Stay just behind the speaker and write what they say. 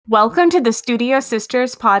Welcome to the Studio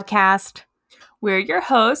Sisters podcast. We're your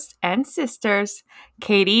hosts and sisters,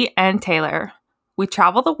 Katie and Taylor. We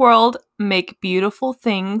travel the world, make beautiful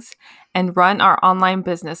things, and run our online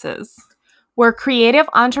businesses. We're creative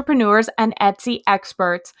entrepreneurs and Etsy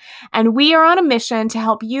experts, and we are on a mission to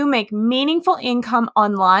help you make meaningful income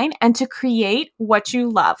online and to create what you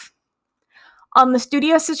love. On the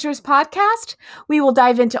Studio Sisters podcast, we will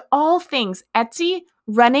dive into all things Etsy,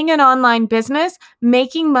 running an online business,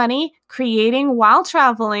 making money, creating while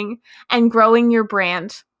traveling, and growing your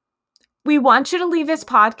brand. We want you to leave this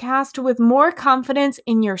podcast with more confidence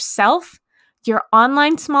in yourself, your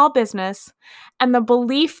online small business, and the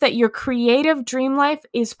belief that your creative dream life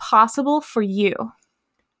is possible for you.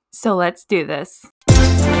 So let's do this.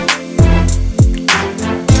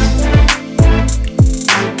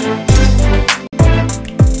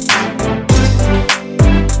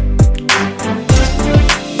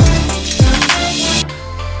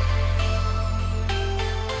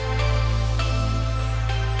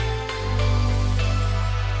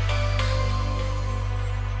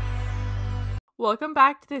 Welcome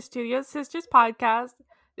back to the Studio Sisters podcast.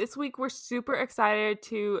 This week, we're super excited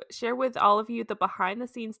to share with all of you the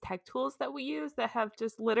behind-the-scenes tech tools that we use that have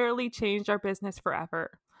just literally changed our business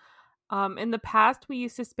forever. In the past, we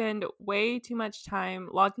used to spend way too much time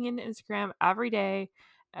logging into Instagram every day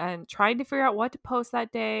and trying to figure out what to post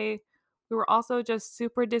that day. We were also just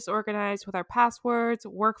super disorganized with our passwords,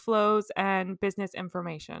 workflows, and business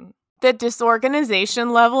information. The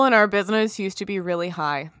disorganization level in our business used to be really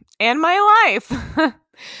high. And my life.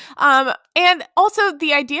 And also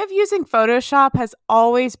the idea of using Photoshop has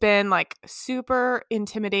always been like super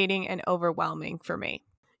intimidating and overwhelming for me.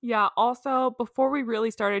 Yeah, also, before we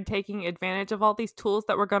really started taking advantage of all these tools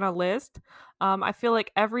that we're going to list, I feel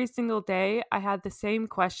like every single day I had the same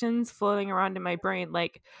questions floating around in my brain.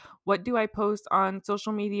 Like, what do I post on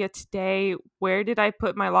social media today? Where did I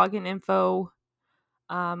put my login info?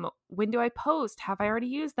 When do I post? Have I already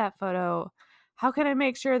used that photo? How can I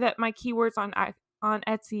make sure that my keywords on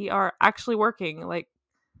Etsy are actually working? Like,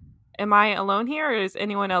 am I alone here, or is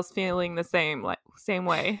anyone else feeling the same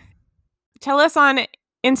way? Tell us on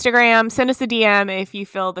Instagram, send us a DM if you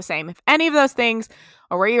feel the same. If any of those things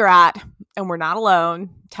are where you're at and we're not alone,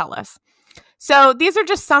 tell us. So these are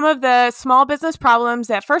just some of the small business problems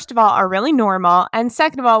that, first of all, are really normal. And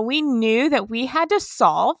second of all, we knew that we had to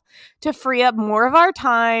solve to free up more of our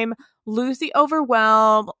time, lose the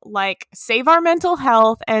overwhelm, like save our mental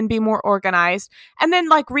health and be more organized, and then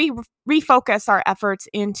like refocus our efforts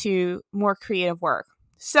into more creative work.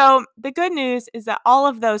 So the good news is that all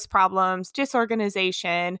of those problems,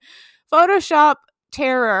 disorganization, Photoshop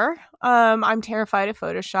terror, I'm terrified of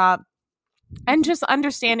Photoshop, and just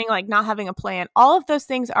understanding like not having a plan, all of those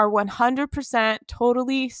things are 100%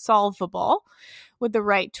 totally solvable with the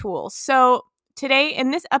right tools. So today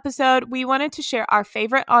in this episode, we wanted to share our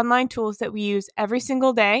favorite online tools that we use every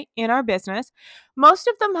single day in our business. Most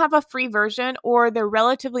of them have a free version or they're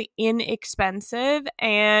relatively inexpensive,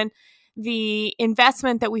 and the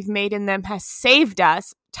investment that we've made in them has saved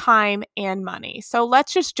us time and money. So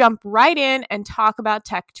let's just jump right in and talk about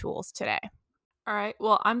tech tools today. All right,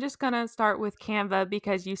 well, I'm just going to start with Canva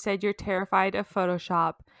because you said you're terrified of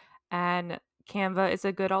Photoshop, and Canva is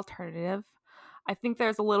a good alternative. I think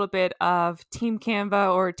there's a little bit of Team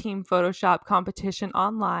Canva or Team Photoshop competition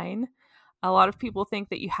online. A lot of people think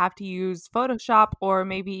that you have to use Photoshop or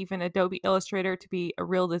maybe even Adobe Illustrator to be a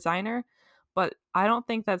real designer, but I don't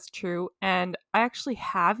think that's true. And I actually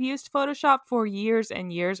have used Photoshop for years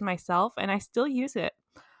and years myself, and I still use it.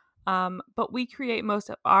 But we create most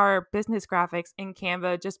of our business graphics in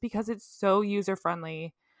Canva just because it's so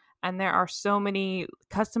user-friendly and there are so many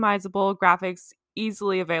customizable graphics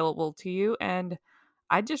easily available to you. And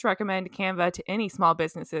I just recommend Canva to any small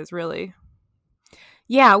businesses, really.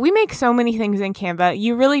 Yeah, we make so many things in Canva.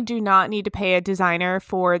 You really do not need to pay a designer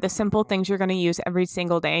for the simple things you're going to use every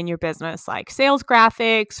single day in your business, like sales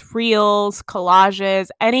graphics, reels, collages,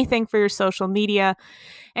 anything for your social media.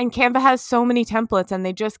 And Canva has so many templates and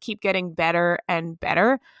they just keep getting better and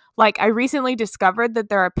better. Like I recently discovered that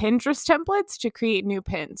there are Pinterest templates to create new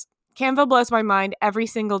pins. Canva blows my mind every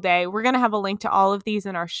single day. We're going to have a link to all of these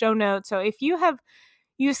in our show notes. So if you have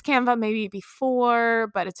used Canva maybe before,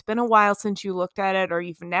 but it's been a while since you looked at it or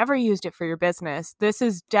you've never used it for your business, this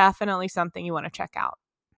is definitely something you want to check out.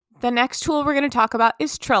 The next tool we're going to talk about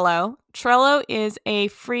is Trello. Trello is a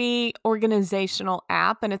free organizational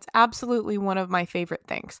app, and it's absolutely one of my favorite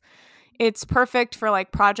things. It's perfect for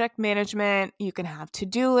like project management. You can have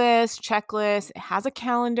to-do lists, checklists. It has a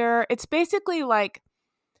calendar. It's basically like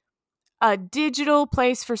a digital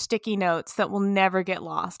place for sticky notes that will never get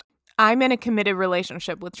lost. I'm in a committed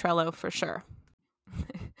relationship with Trello for sure.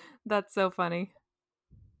 That's so funny.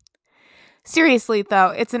 Seriously, though,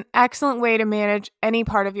 it's an excellent way to manage any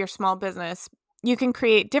part of your small business. You can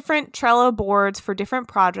create different Trello boards for different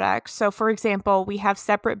projects. So, for example, we have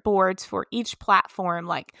separate boards for each platform,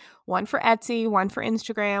 like one for Etsy, one for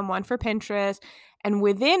Instagram, one for Pinterest. And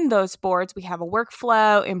within those boards, we have a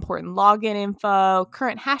workflow, important login info,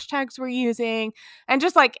 current hashtags we're using, and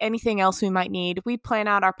just like anything else we might need. We plan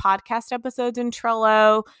out our podcast episodes in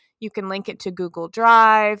Trello. You can link it to Google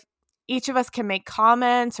Drive. Each of us can make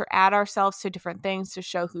comments or add ourselves to different things to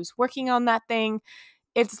show who's working on that thing.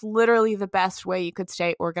 It's literally the best way you could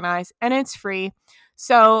stay organized, and it's free.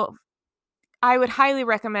 So I would highly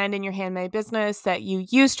recommend in your handmade business that you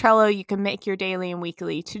use Trello. You can make your daily and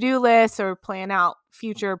weekly to-do lists or plan out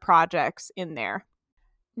future projects in there.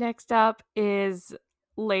 Next up is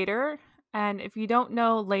Later. And if you don't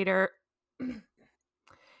know Later,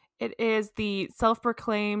 it is the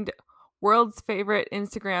self-proclaimed world's favorite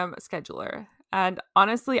Instagram scheduler. And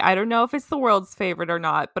honestly, I don't know if it's the world's favorite or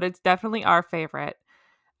not, but it's definitely our favorite.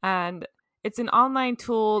 And it's an online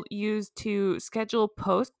tool used to schedule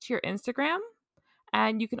posts to your Instagram.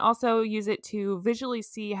 And you can also use it to visually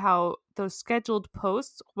see how those scheduled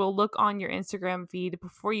posts will look on your Instagram feed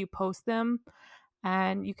before you post them.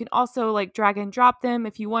 And you can also like drag and drop them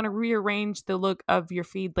if you want to rearrange the look of your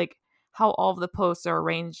feed, like how all of the posts are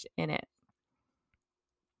arranged in it.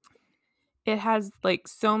 It has like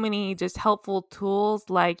so many just helpful tools,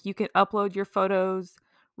 like you can upload your photos,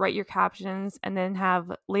 write your captions, and then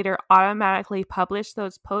have Later automatically publish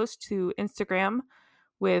those posts to Instagram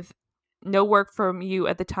with no work from you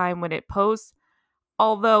at the time when it posts.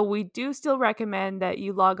 Although we do still recommend that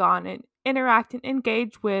you log on and interact and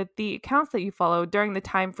engage with the accounts that you follow during the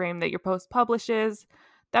time frame that your post publishes.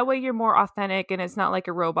 That way you're more authentic and it's not like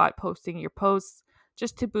a robot posting your posts,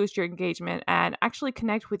 just to boost your engagement and actually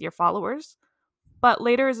connect with your followers. But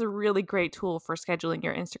Later is a really great tool for scheduling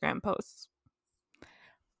your Instagram posts.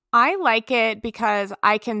 I like it because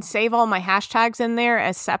I can save all my hashtags in there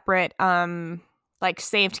as separate like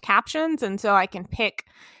saved captions, and so I can pick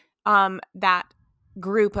that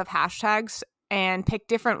group of hashtags and pick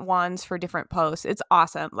different ones for different posts. It's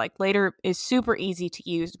awesome. Like Later is super easy to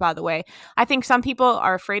use, by the way. I think some people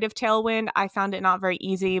are afraid of Tailwind. I found it not very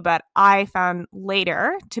easy, but I found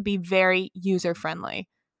Later to be very user friendly.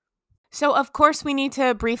 So, of course, we need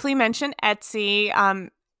to briefly mention Etsy.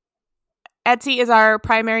 Etsy is our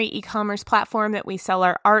primary e-commerce platform that we sell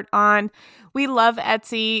our art on. We love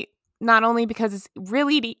Etsy not only because it's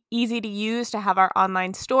really easy to use to have our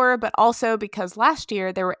online store, but also because last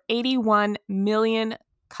year there were 81 million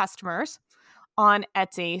customers on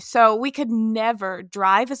Etsy. So we could never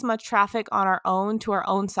drive as much traffic on our own to our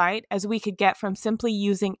own site as we could get from simply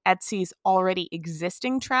using Etsy's already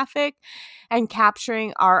existing traffic and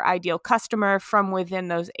capturing our ideal customer from within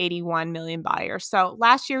those 81 million buyers. So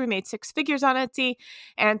last year we made 6 figures on Etsy.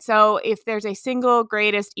 And so if there's a single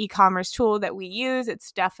greatest e-commerce tool that we use,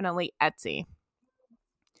 it's definitely Etsy.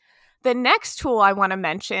 The next tool I want to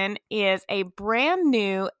mention is a brand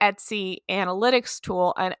new Etsy analytics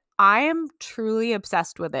tool, and I am truly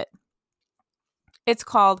obsessed with it. It's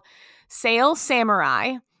called Sales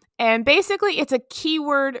Samurai, and basically it's a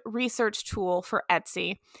keyword research tool for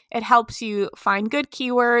Etsy. It helps you find good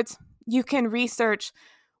keywords. You can research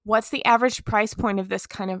what's the average price point of this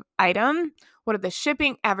kind of item, what are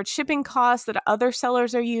the average shipping costs that other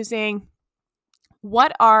sellers are using,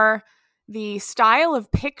 what are the style of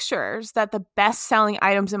pictures that the best-selling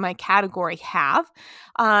items in my category have.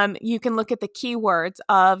 You can look at the keywords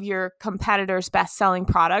of your competitors' best-selling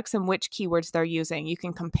products and which keywords they're using. You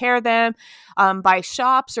can compare them by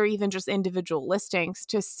shops or even just individual listings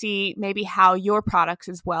to see maybe how your products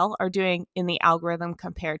as well are doing in the algorithm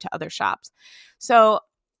compared to other shops. So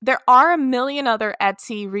there are a million other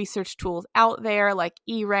Etsy research tools out there like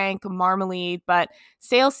eRank, Marmalade, but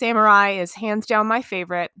Sales Samurai is hands down my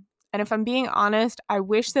favorite. And if I'm being honest, I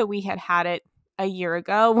wish that we had it a year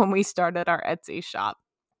ago when we started our Etsy shop.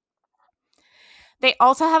 They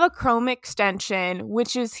also have a Chrome extension,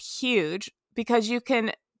 which is huge because you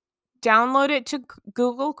can download it to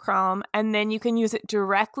Google Chrome and then you can use it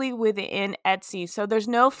directly within Etsy. So there's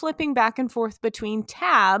no flipping back and forth between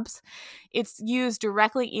tabs. It's used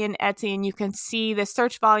directly in Etsy and you can see the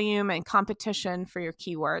search volume and competition for your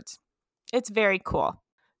keywords. It's very cool.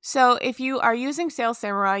 So if you are using Sales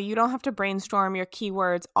Samurai, you don't have to brainstorm your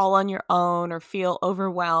keywords all on your own or feel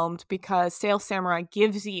overwhelmed because Sales Samurai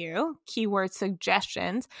gives you keyword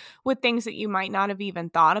suggestions with things that you might not have even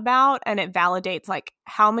thought about. And it validates like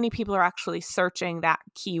how many people are actually searching that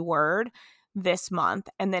keyword this month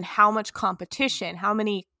and then how much competition, how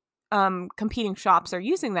many competing shops are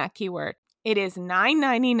using that keyword. It is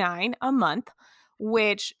 $9.99 a month,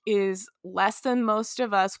 which is less than most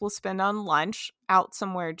of us will spend on lunch out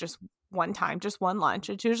somewhere just one time, just one lunch.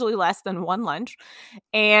 It's usually less than one lunch.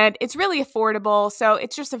 And it's really affordable. So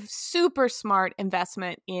it's just a super smart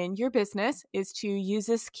investment in your business is to use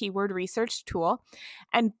this keyword research tool.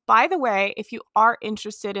 And by the way, if you are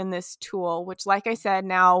interested in this tool, which like I said,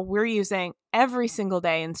 now we're using every single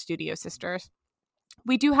day in Studio Sisters,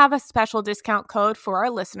 we do have a special discount code for our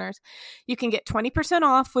listeners. You can get 20%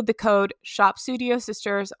 off with the code Shop Studio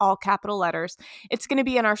Sisters, all capital letters. It's going to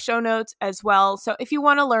be in our show notes as well. So if you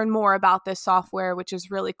want to learn more about this software, which is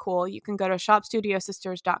really cool, you can go to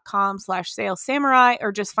shopstudiosisters.com/salessamurai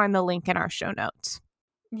or just find the link in our show notes.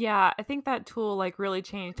 Yeah, I think that tool like really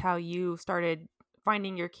changed how you started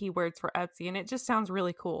finding your keywords for Etsy, and it just sounds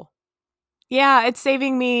really cool. Yeah, it's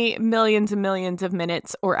saving me millions and millions of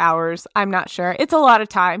minutes or hours. I'm not sure. It's a lot of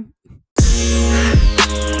time.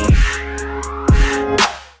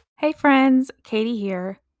 Hey friends, Katie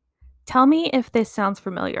here. Tell me if this sounds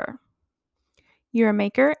familiar. You're a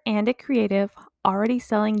maker and a creative already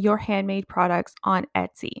selling your handmade products on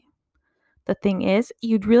Etsy. The thing is,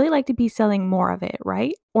 you'd really like to be selling more of it,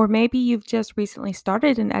 right? Or maybe you've just recently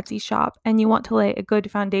started an Etsy shop and you want to lay a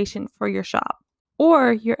good foundation for your shop.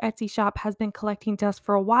 Or your Etsy shop has been collecting dust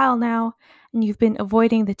for a while now, and you've been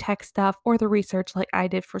avoiding the tech stuff or the research like I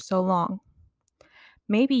did for so long.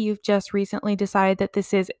 Maybe you've just recently decided that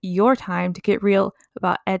this is your time to get real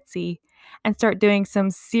about Etsy and start doing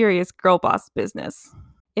some serious girl boss business.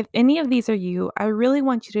 If any of these are you, I really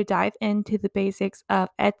want you to dive into the basics of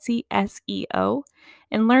Etsy SEO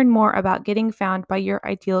and learn more about getting found by your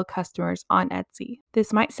ideal customers on Etsy.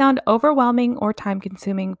 This might sound overwhelming or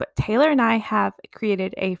time-consuming, but Taylor and I have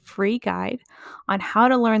created a free guide on how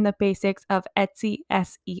to learn the basics of Etsy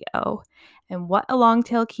SEO and what a long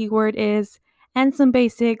tail keyword is, and some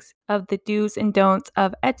basics of the do's and don'ts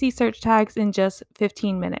of Etsy search tags in just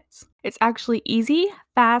 15 minutes. It's actually easy,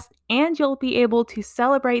 fast, and you'll be able to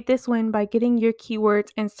celebrate this win by getting your keywords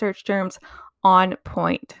and search terms on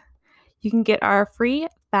point. You can get our free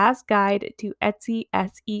fast guide to Etsy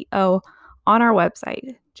SEO on our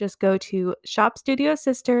website. Just go to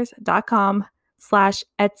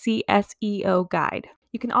shopstudiosisters.com/Etsy SEO guide.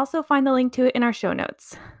 You can also find the link to it in our show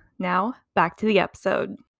notes. Now, back to the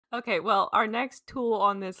episode. Okay, well, our next tool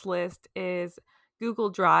on this list is Google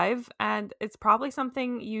Drive, and it's probably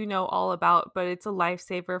something you know all about, but it's a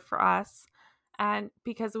lifesaver for us. And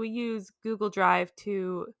because we use Google Drive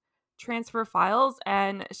to transfer files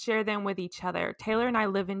and share them with each other. Taylor and I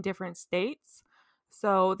live in different states,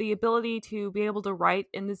 so the ability to be able to write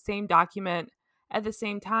in the same document at the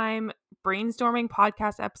same time, brainstorming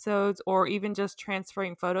podcast episodes, or even just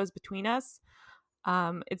transferring photos between us,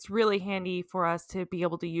 it's really handy for us to be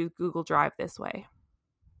able to use Google Drive this way.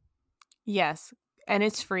 Yes, and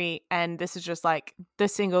it's free, and this is just like the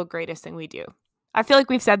single greatest thing we do. I feel like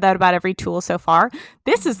we've said that about every tool so far.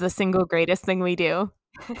 This is the single greatest thing we do.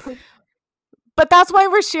 But that's why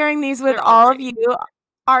we're sharing these with all of you,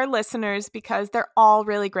 our listeners, because they're all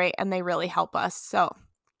really great and they really help us. So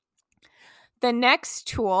the next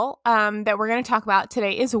tool that we're going to talk about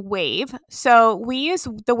today is Wave. So we use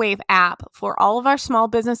the Wave app for all of our small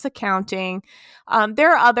business accounting.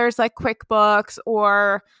 There are others like QuickBooks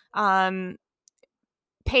or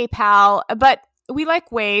PayPal, but we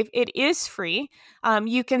like Wave. It is free.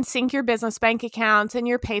 You can sync your business bank accounts and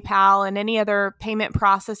your PayPal and any other payment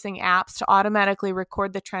processing apps to automatically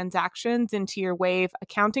record the transactions into your Wave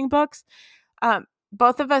accounting books.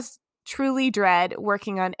 Both of us truly dread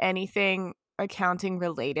working on anything accounting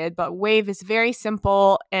related, but Wave is very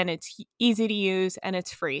simple and it's easy to use and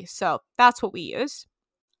it's free. So that's what we use.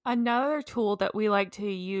 Another tool that we like to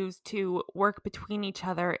use to work between each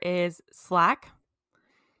other is Slack.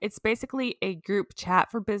 It's basically a group chat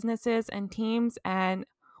for businesses and teams, and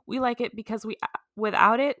we like it because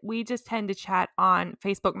without it, we just tend to chat on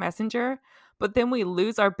Facebook Messenger, but then we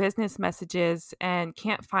lose our business messages and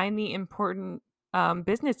can't find the important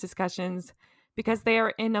business discussions because they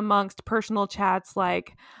are in amongst personal chats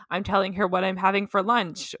like I'm telling her what I'm having for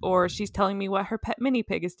lunch or she's telling me what her pet mini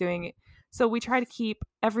pig is doing. So we try to keep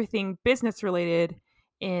everything business related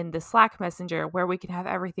in the Slack Messenger where we can have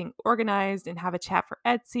everything organized and have a chat for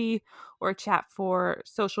Etsy or a chat for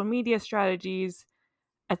social media strategies,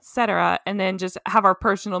 etc. And then just have our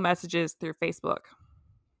personal messages through Facebook.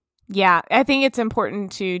 Yeah, I think it's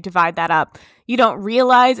important to divide that up. You don't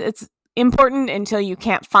realize it's important until you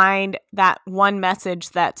can't find that one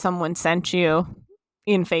message that someone sent you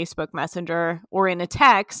in Facebook Messenger or in a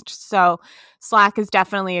text. So Slack is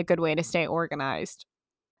definitely a good way to stay organized.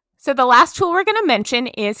 So the last tool we're going to mention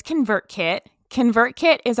is ConvertKit.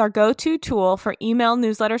 ConvertKit is our go-to tool for email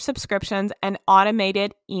newsletter subscriptions and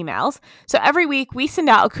automated emails. So every week we send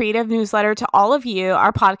out a creative newsletter to all of you,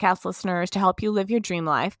 our podcast listeners, to help you live your dream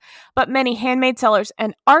life. But many handmade sellers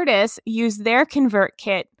and artists use their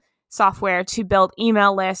ConvertKit software to build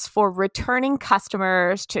email lists for returning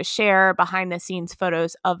customers to share behind the scenes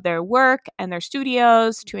photos of their work and their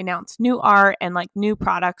studios, to announce new art and like new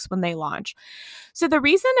products when they launch. So the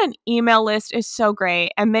reason an email list is so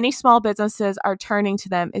great and many small businesses are turning to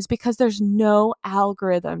them is because there's no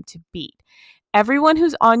algorithm to beat. Everyone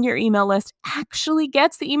who's on your email list actually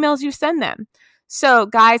gets the emails you send them. So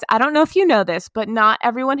guys, I don't know if you know this, but not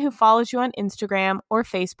everyone who follows you on Instagram or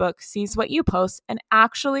Facebook sees what you post, and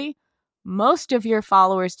actually most of your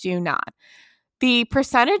followers do not. The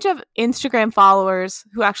percentage of Instagram followers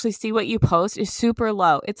who actually see what you post is super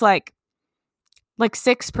low. It's like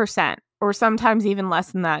 6% or sometimes even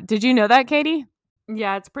less than that. Did you know that, Katie?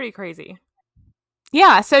 Yeah, it's pretty crazy.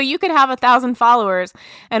 Yeah, so you could have 1,000 followers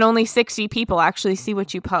and only 60 people actually see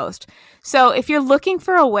what you post. So if you're looking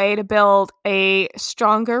for a way to build a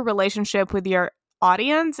stronger relationship with your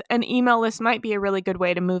audience, an email list might be a really good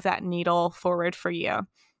way to move that needle forward for you.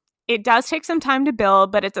 It does take some time to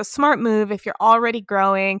build, but it's a smart move if you're already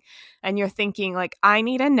growing and you're thinking like, I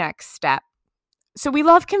need a next step. So we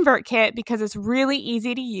love ConvertKit because it's really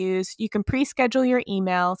easy to use. You can pre-schedule your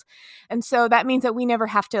emails. And so that means that we never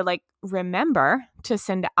have to remember to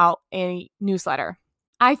send out a newsletter.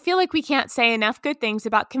 I feel like we can't say enough good things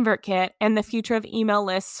about ConvertKit and the future of email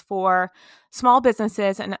lists for small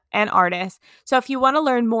businesses and artists. So if you want to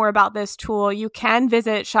learn more about this tool, you can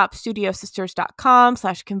visit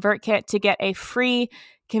shopstudiosisters.com/ConvertKit to get a free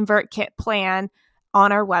ConvertKit plan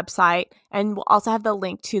on our website, and we'll also have the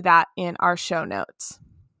link to that in our show notes.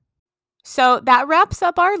 So that wraps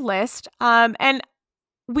up our list. And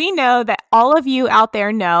we know that all of you out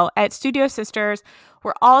there know at Studio Sisters,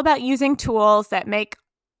 we're all about using tools that make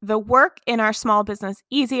the work in our small business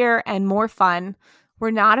easier and more fun. We're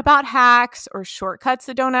not about hacks or shortcuts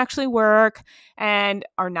that don't actually work and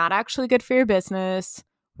are not actually good for your business.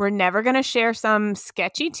 We're never going to share some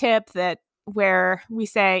sketchy tip where we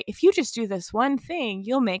say, if you just do this one thing,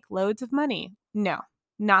 you'll make loads of money. No,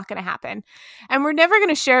 not going to happen. And we're never going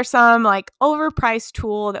to share some overpriced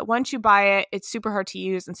tool that once you buy it, it's super hard to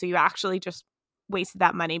use. And so you actually just wasted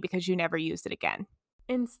that money because you never used it again.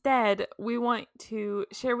 Instead, we want to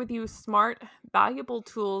share with you smart, valuable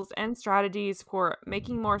tools and strategies for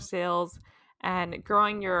making more sales and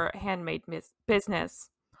growing your handmade business.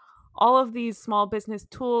 All of these small business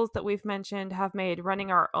tools that we've mentioned have made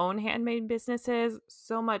running our own handmade businesses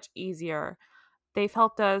so much easier. They've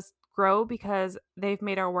helped us grow because they've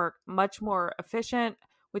made our work much more efficient,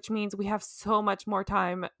 which means we have so much more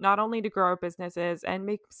time not only to grow our businesses and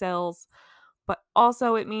make sales, but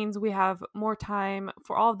also it means we have more time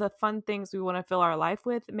for all the fun things we want to fill our life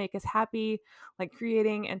with, make us happy, like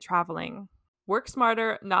creating and traveling. Work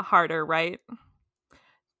smarter, not harder, right?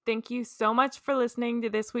 Thank you so much for listening to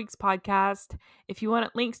this week's podcast. If you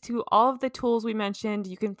want links to all of the tools we mentioned,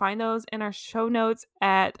 you can find those in our show notes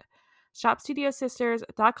at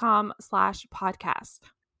shopstudiosisters.com/podcast.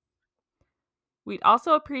 We'd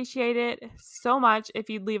also appreciate it so much if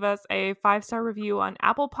you'd leave us a 5-star review on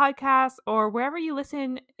Apple Podcasts or wherever you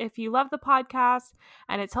listen if you love the podcast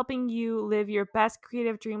and it's helping you live your best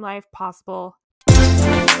creative dream life possible.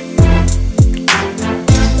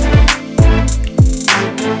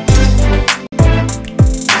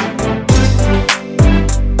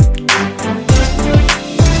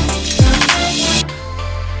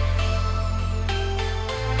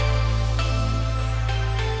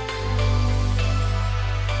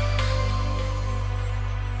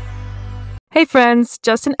 Hey friends,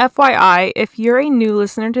 just an FYI, if you're a new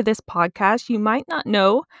listener to this podcast, you might not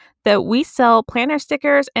know that we sell planner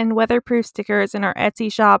stickers and weatherproof stickers in our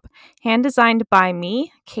Etsy shop, hand designed by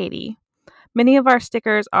me, Katie. Many of our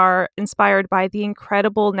stickers are inspired by the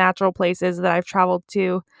incredible natural places that I've traveled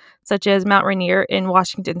to, such as Mount Rainier in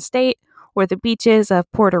Washington State or the beaches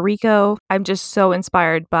of Puerto Rico. I'm just so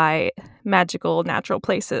inspired by magical natural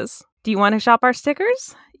places. Do you want to shop our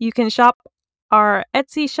stickers? You can shop our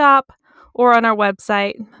Etsy shop or on our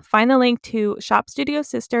website. Find the link to Shop Studio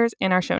Sisters in our show